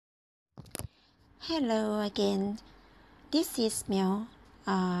Hello again. This is Meow.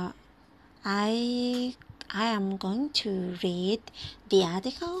 I am going to read the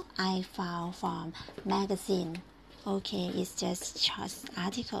article I found from magazine. Okay, it's just short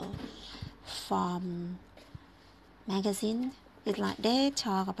article from magazine. It's like they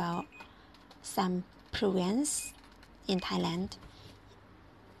talk about some province in Thailand.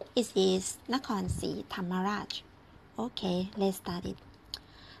 It is Nakron ศรี Thammrat. Okay, let's start it.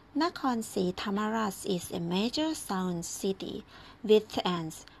 Nakron ศรี Thammrat is a major southern city with an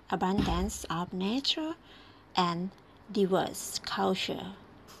abundance of nature and diverse culture,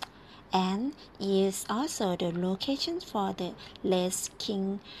 and is also the location for the late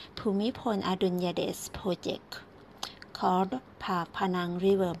King Bhumibol Adulyadej project, called Park Panang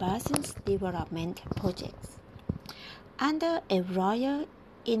River Basin Development Project. Under a royal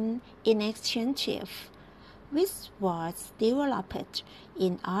initiative, which was developed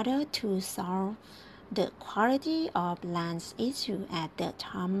in order to solve the quality of land issue at the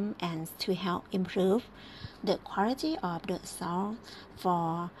time and to help improve the quality of the soil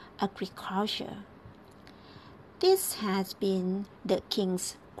for agriculture. This has been the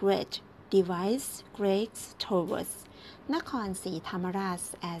king's great device towards Nakron ศรี Thammrat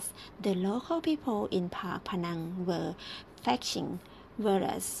as the local people in Park Panang were facing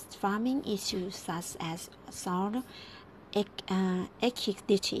various farming issues such as soil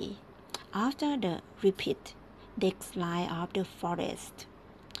equity after the rapid decline of the forest,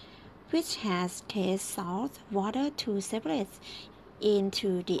 which has caused salt water to separate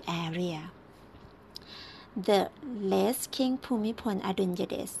into the area. The late King Bhumibol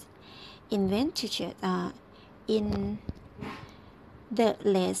Adulyadej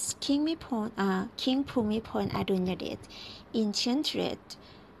King Bhumibol Adulyadej initiated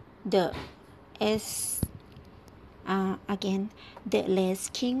the the late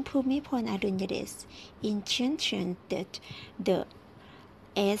King Bhumibol Adulyadej initiated the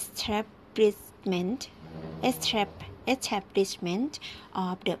establishment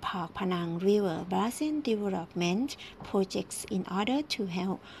of the Park Panang River Basin Development Projects in order to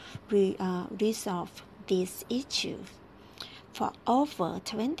help resolve this issue. For over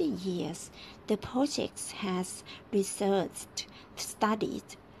 20 years, the project has researched, studied,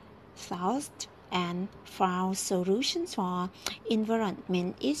 sought, and found solutions for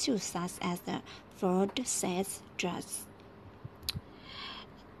environment issues such as the flood droughts,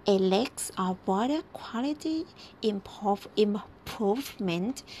 a lack of water quality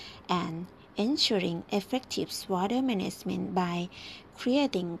improvement, and ensuring effective water management by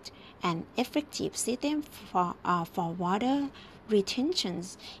creating an effective system for water retention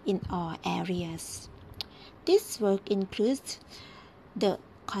in all areas. This work includes the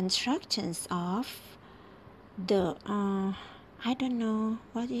constructions of the I don't know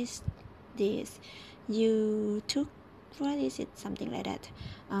what is this. You took what is it? Something like that.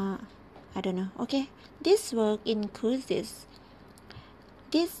 I don't know. Okay. This work includes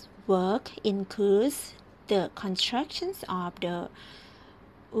the constructions of the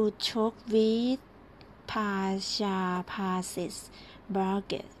Uchokvi Pashapasis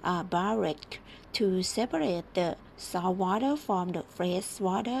barrage to separate the salt water from the fresh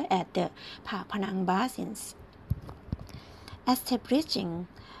water at the Park Panang basins, establishing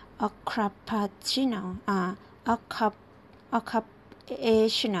occupational I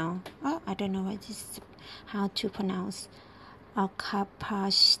don't know what is how to pronounce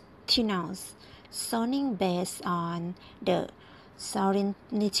occupational zoning based on the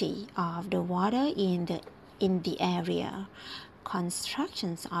salinity of the water in the area,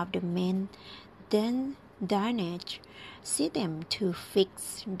 constructions of the main drainage system to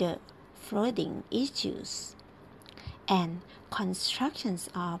fix the flooding issues, and constructions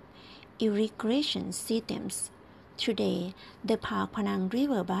of irrigation systems. Today, the Park Panang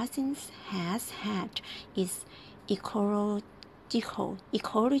River Basin has had its ecological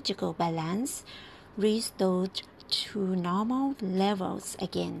balance restored to normal levels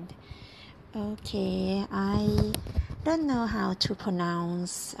again. Okay, I don't know how to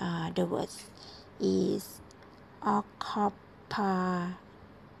pronounce the words. Is occupationals.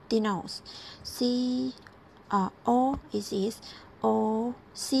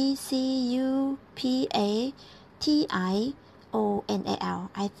 OCCUPATIONAL.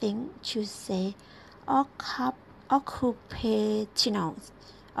 I think should say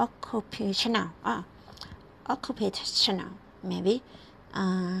occupational maybe.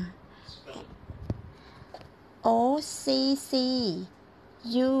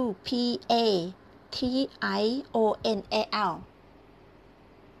 OCCUPATIONAL.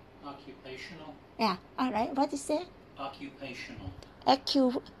 Occupational. Yeah. All right. What is it? Occupational.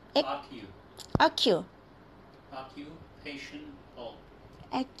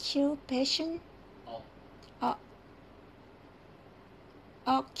 Occupational.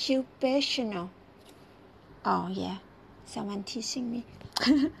 Occupational. Oh yeah, someone teaching me.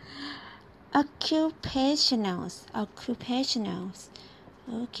 Occupationals.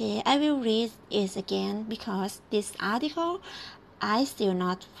 Okay, I will read it again because this article I still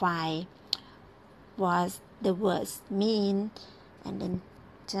not find what the words mean, and then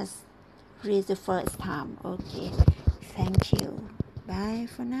just read the first time. Okay, thank you. Bye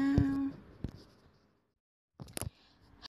for now.